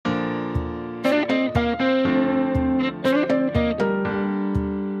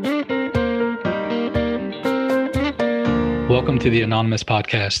Welcome to the Anonymous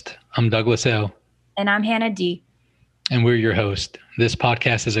Podcast. I'm Douglas L. And I'm Hannah D. And we're your host. This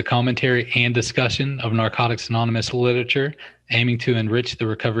podcast is a commentary and discussion of Narcotics Anonymous literature, aiming to enrich the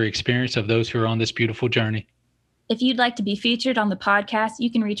recovery experience of those who are on this beautiful journey. If you'd like to be featured on the podcast, you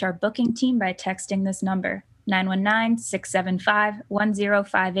can reach our booking team by texting this number,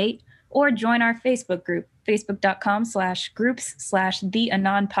 919-675-1058, or join our Facebook group, facebook.com/groups/The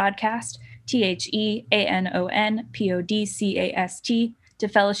Anon Podcast, TheAnonPodcast, to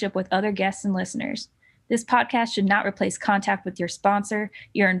fellowship with other guests and listeners. This podcast should not replace contact with your sponsor,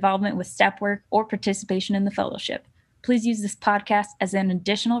 your involvement with step work, or participation in the fellowship. Please use this podcast as an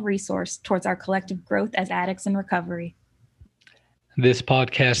additional resource towards our collective growth as addicts in recovery. This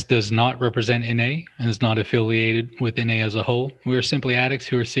podcast does not represent NA and is not affiliated with NA as a whole. We are simply addicts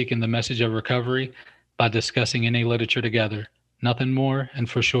who are seeking the message of recovery by discussing NA literature together. Nothing more, and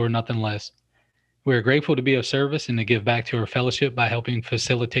for sure, nothing less. We are grateful to be of service and to give back to our fellowship by helping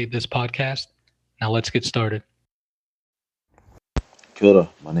facilitate this podcast. Now let's get started. Kia ora,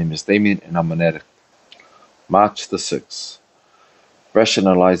 my name is Damien and I'm an addict. March the 6th.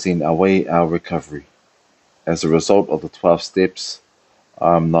 Rationalizing away our recovery. As a result of the 12 steps,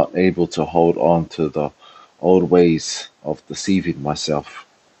 I'm not able to hold on to the old ways of deceiving myself.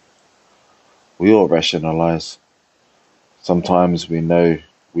 We all rationalize. Sometimes we know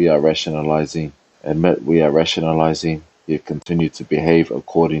we are rationalizing, admit we are rationalizing, yet continue to behave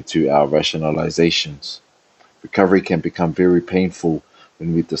according to our rationalizations. Recovery can become very painful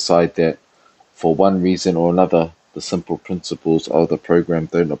when we decide that, for one reason or another, the simple principles of the program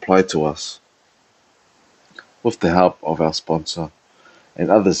don't apply to us. With the help of our sponsor and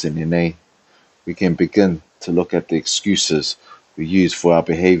others in NA, we can begin to look at the excuses we use for our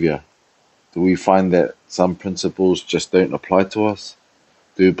behavior. Do we find that some principles just don't apply to us?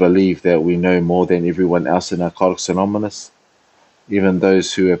 Do we believe that we know more than everyone else in Narcotics Anonymous? Even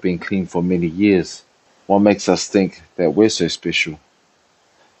those who have been clean for many years. What makes us think that we're so special?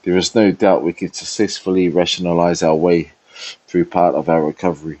 There is no doubt we can successfully rationalize our way through part of our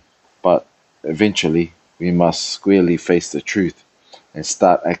recovery, but eventually we must squarely face the truth and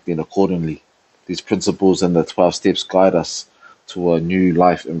start acting accordingly. These principles and the 12 steps guide us to a new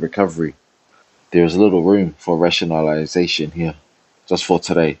life in recovery. There is little room for rationalization here. Just for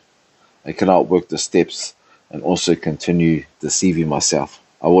today, I cannot work the steps and also continue deceiving myself.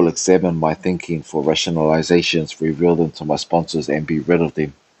 I will examine my thinking for rationalizations, reveal them to my sponsors, and be rid of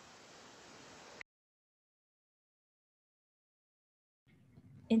them.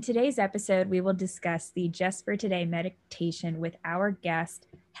 In today's episode, we will discuss the Just for Today meditation with our guest,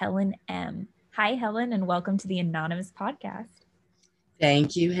 Helen M. Hi, Helen, and welcome to the Anonymous Podcast.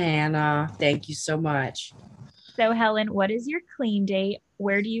 Thank you, Hannah. Thank you so much. So, Helen, what is your clean date?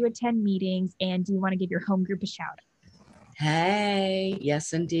 Where do you attend meetings? And do you want to give your home group a shout out? Hey,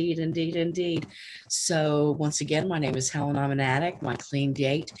 yes, indeed. So once again, my name is Helen. I'm an addict. My clean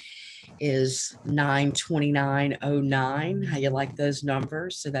date is 9/29/09. How you like those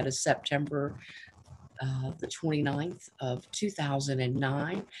numbers? So that is September the 29th of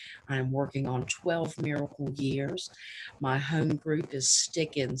 2009. I'm working on 12 miracle years. My home group is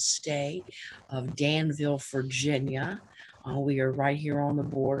Stick and Stay of Danville, Virginia. We are right here on the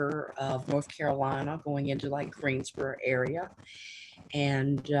border of North Carolina, going into like Greensboro area.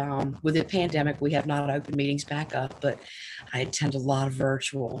 And with the pandemic, we have not opened meetings back up, but I attend a lot of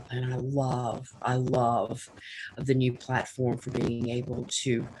virtual, and I love the new platform for being able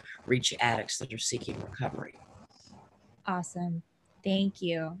to reach addicts that are seeking recovery. Awesome. Thank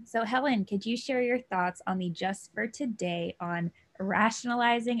you. So, Helen, could you share your thoughts on the Just for Today on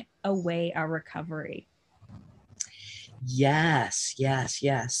rationalizing away our recovery? Yes.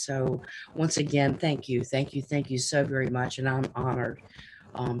 So once again, thank you so very much. And I'm honored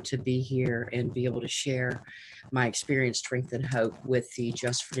to be here and be able to share my experience, strength, and hope with the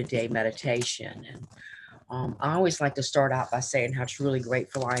Just for Today meditation. And I always like to start out by saying how truly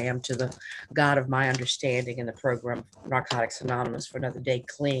grateful I am to the God of my understanding and the program Narcotics Anonymous for another day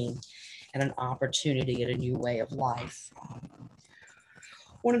clean and an opportunity at a new way of life.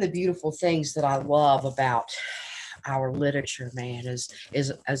 One of the beautiful things that I love about our literature, man, is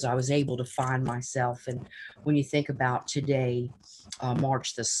as I was able to find myself. And when you think about today,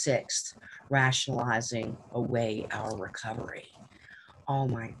 March the 6th, rationalizing away our recovery. Oh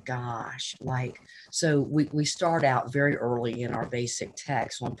my gosh. So we start out very early in our basic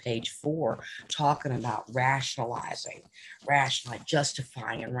text on page 4, talking about rationalizing,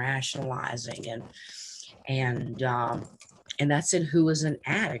 justifying and rationalizing. And that's in Who is an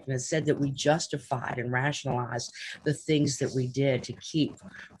Addict. And it said that we justified and rationalized the things that we did to keep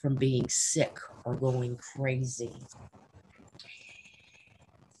from being sick or going crazy.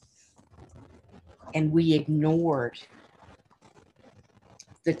 and we ignored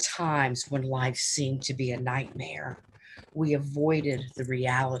the times when life seemed to be a nightmare. We avoided the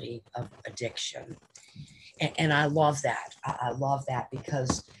reality of addiction. And I love that. I love that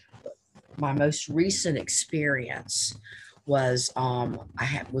because my most recent experience was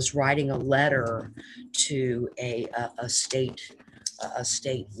was writing a letter to a state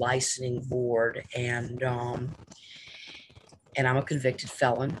licensing board, and I'm a convicted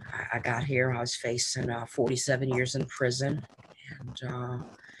felon. I got here. I was facing 47 years in prison, and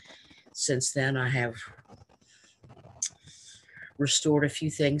since then I have restored a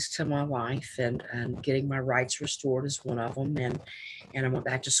few things to my life, and getting my rights restored is one of them. And I went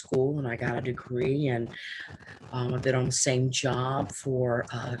back to school and I got a degree, and I've been on the same job for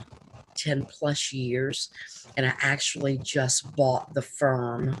 10 plus years. And I actually just bought the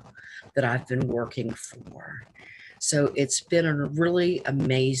firm that I've been working for. So it's been a really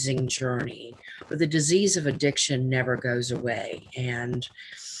amazing journey. But the disease of addiction never goes away. And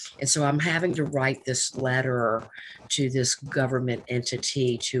so I'm having to write this letter to this government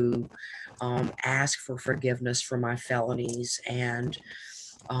entity to ask for forgiveness for my felonies, and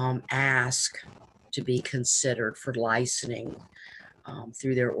ask to be considered for licensing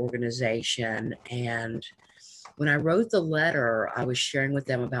through their organization. And when I wrote the letter, I was sharing with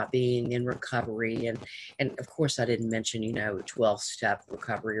them about being in recovery. And of course, I didn't mention, 12-step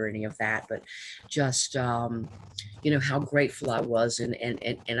recovery or any of that, but just, how grateful I was. And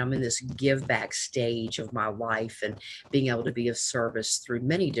I'm in this give back stage of my life, and being able to be of service through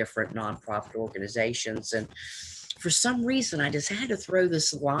many different nonprofit organizations. And for some reason, I just had to throw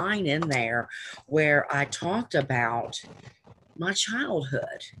this line in there where I talked about my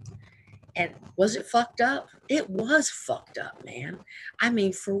childhood. And was it fucked up? It was fucked up, man. I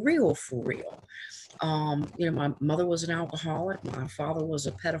mean, for real, for real. My mother was an alcoholic. My father was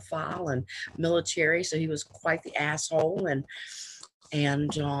a pedophile and military, so he was quite the asshole. And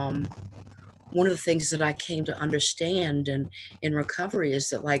one of the things that I came to understand in recovery is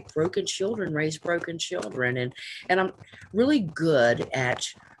that, like, broken children raise broken children, and I'm really good at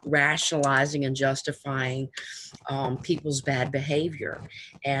rationalizing and justifying people's bad behavior,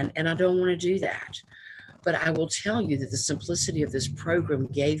 and I don't want to do that. But I will tell you that the simplicity of this program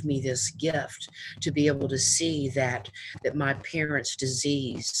gave me this gift to be able to see that my parents'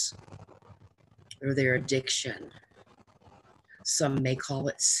 disease or their addiction, some may call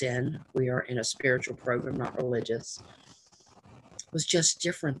it sin, we are in a spiritual program, not religious, was just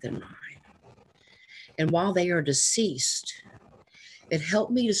different than mine. And while they are deceased, it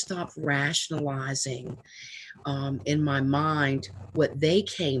helped me to stop rationalizing in my mind what they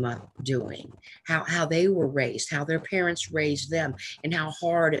came up doing, how they were raised, how their parents raised them, and how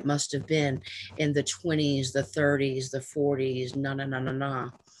hard it must have been in the 20s, the 30s, the 40s, na.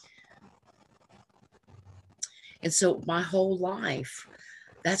 And so my whole life,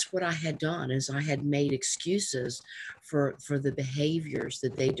 that's what I had done, is I had made excuses for the behaviors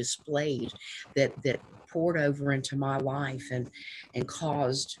that they displayed, that poured over into my life and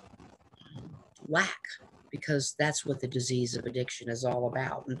caused lack, because that's what the disease of addiction is all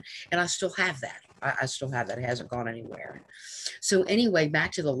about. And I still have that. I still have that. It hasn't gone anywhere. So anyway,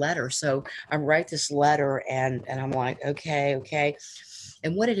 back to the letter. So I write this letter, and I'm like, okay.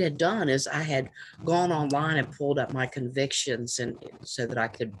 And what it had done is I had gone online and pulled up my convictions, and so that I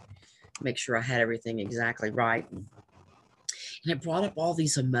could make sure I had everything exactly right. And it brought up all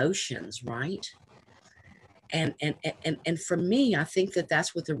these emotions, right? And for me, I think that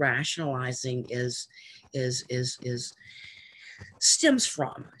that's what the rationalizing is stems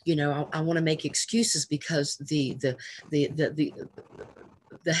from. I want to make excuses because the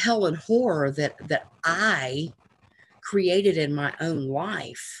hell and horror that I created in my own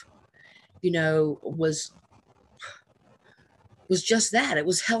life, was just that. It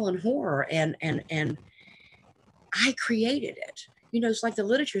was hell and horror, and I created it. It's like the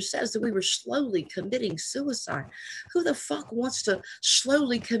literature says that we were slowly committing suicide. Who the fuck wants to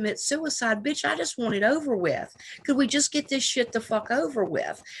slowly commit suicide? Bitch, I just want it over with. Could we just get this shit the fuck over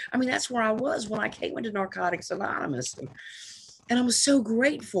with? I mean, that's where I was when I came into Narcotics Anonymous. And I'm so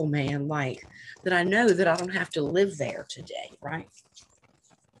grateful, man, like, that I know that I don't have to live there today, right?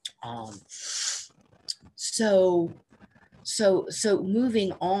 So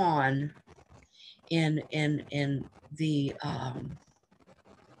moving on in the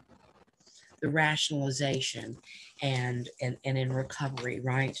rationalization and in recovery,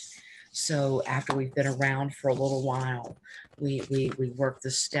 right? So after we've been around for a little while, we work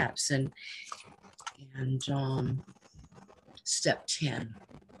the steps, and step 10.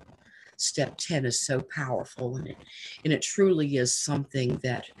 step 10 is so powerful, and it truly is something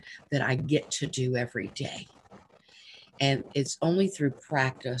that I get to do every day. And it's only through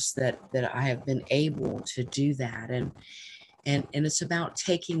practice that I have been able to do that. And it's about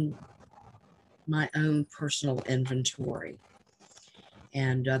taking my own personal inventory.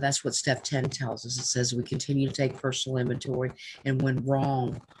 And that's what step 10 tells us. It says we continue to take personal inventory, and when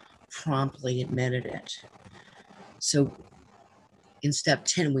wrong, promptly admitted it. So in step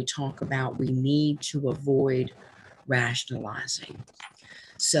 10, we talk about we need to avoid rationalizing.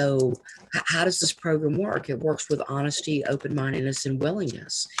 So how does this program work? It works with honesty, open-mindedness, and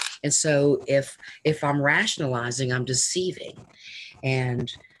willingness. And so if I'm rationalizing, I'm deceiving.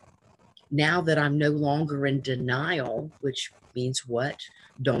 And now that I'm no longer in denial, which means what?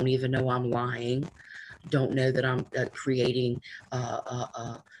 Don't even know I'm lying. Don't know that I'm creating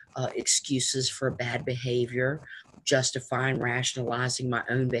excuses for bad behavior, justifying, rationalizing my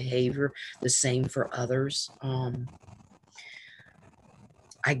own behavior, the same for others.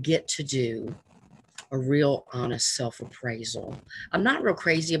 I get to do a real honest self-appraisal. I'm not real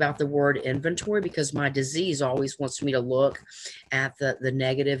crazy about the word inventory because my disease always wants me to look at the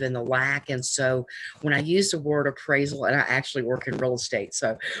negative and the lack. And so when I use the word appraisal, and I actually work in real estate,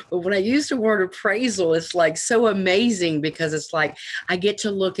 but when I use the word appraisal, it's like so amazing because it's like I get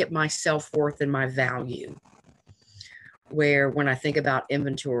to look at my self-worth and my value. Where when I think about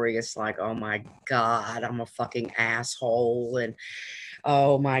inventory, it's like, oh my God, I'm a fucking asshole. And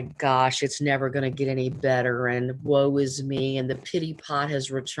oh my gosh, it's never going to get any better. And woe is me. And the pity pot has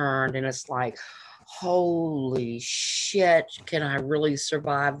returned. And it's like, holy shit, can I really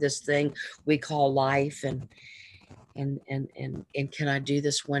survive this thing we call life? And can I do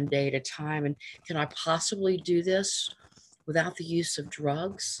this one day at a time? And can I possibly do this without the use of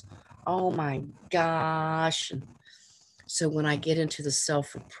drugs? Oh my gosh. And so when I get into the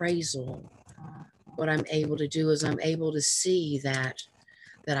self-appraisal, what I'm able to do is I'm able to see that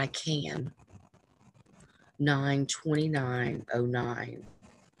I can. 9/29/09,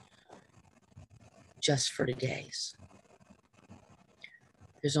 just for today's.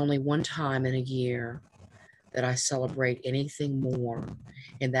 There's only one time in a year that I celebrate anything more,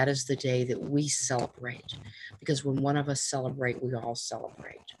 and that is the day that we celebrate. Because when one of us celebrate, we all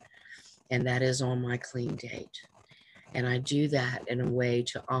celebrate. And that is on my clean date. And I do that in a way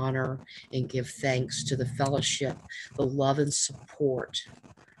to honor and give thanks to the fellowship, the love and support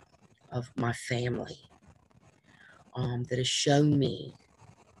of my family that has shown me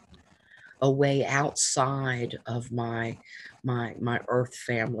a way outside of my earth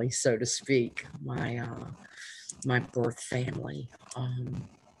family, so to speak, my birth family.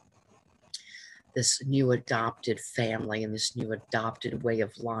 This new adopted family and this new adopted way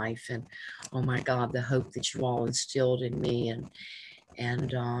of life. And oh my God, the hope that you all instilled in me.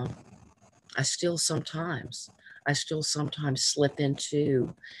 And I still sometimes slip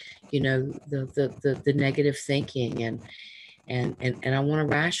into, the negative thinking and I want to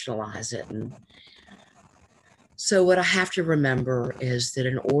rationalize it. And so what I have to remember is that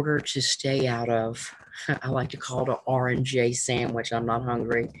in order to stay out of, I like to call it an R&J sandwich. I'm not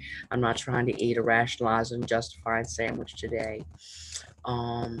hungry. I'm not trying to eat a rationalizing, justifying sandwich today.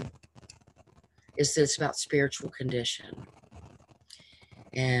 Is that it's about spiritual condition.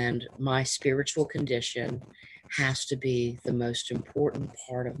 And my spiritual condition has to be the most important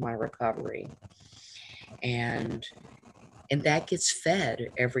part of my recovery. And that gets fed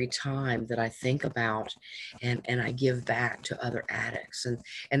every time that I think about and I give back to other addicts.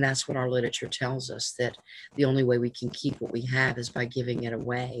 And that's what our literature tells us, that the only way we can keep what we have is by giving it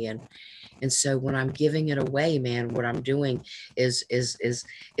away. And so when I'm giving it away, man, what I'm doing is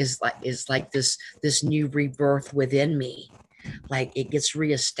like this new rebirth within me. Like it gets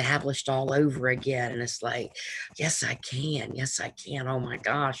reestablished all over again. And it's like, yes, I can. Yes, I can. Oh my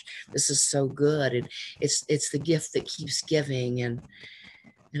gosh, this is so good. And it's the gift that keeps giving. And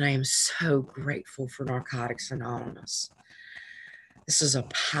I am so grateful for Narcotics Anonymous. This is a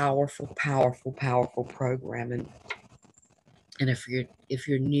powerful, powerful, powerful program. And if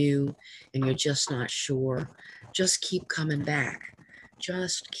you're new and you're just not sure, just keep coming back.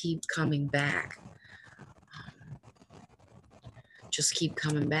 Just keep coming back. Just keep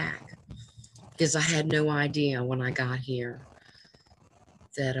coming back, because I had no idea when I got here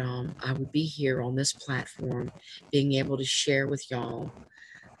that I would be here on this platform being able to share with y'all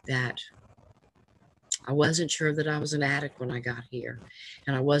that I wasn't sure that I was an addict when I got here,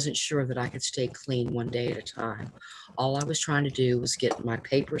 and I wasn't sure that I could stay clean one day at a time. All I was trying to do was get my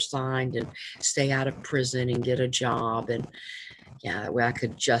papers signed and stay out of prison and get a job, and yeah, that way I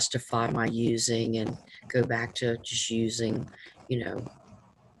could justify my using and go back to just using,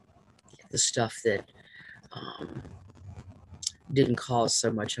 the stuff that didn't cause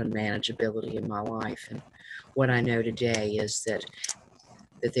so much unmanageability in my life. And what I know today is that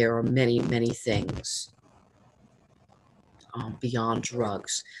there are many, many things beyond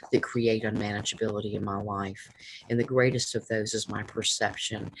drugs that create unmanageability in my life. And the greatest of those is my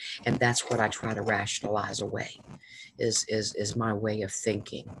perception. And that's what I try to rationalize away, is my way of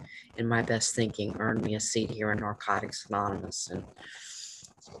thinking. And my best thinking earned me a seat here in Narcotics Anonymous. And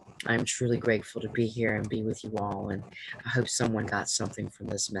I'm truly grateful to be here and be with you all. And I hope someone got something from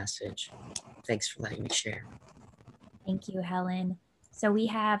this message. Thanks for letting me share. Thank you, Helen. So we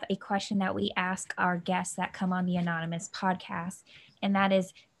have a question that we ask our guests that come on the Anonymous podcast, and that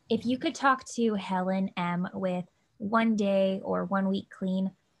is, if you could talk to Helen M with 1 day or 1 week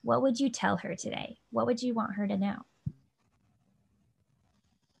clean, what would you tell her today? What would you want her to know?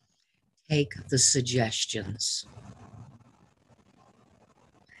 Take the suggestions.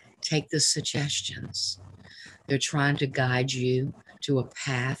 Take the suggestions. They're trying to guide you to a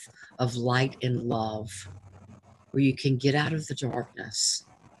path of light and love where you can get out of the darkness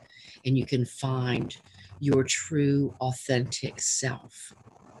and you can find your true, authentic self.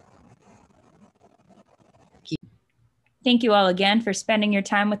 Thank you all again for spending your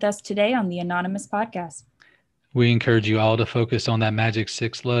time with us today on the Anonymous podcast. We encourage you all to focus on that magic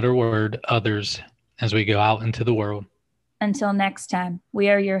 6-letter word, others, as we go out into the world. Until next time, we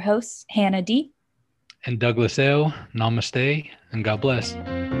are your hosts, Hannah D. And Douglas L. Namaste, and God bless.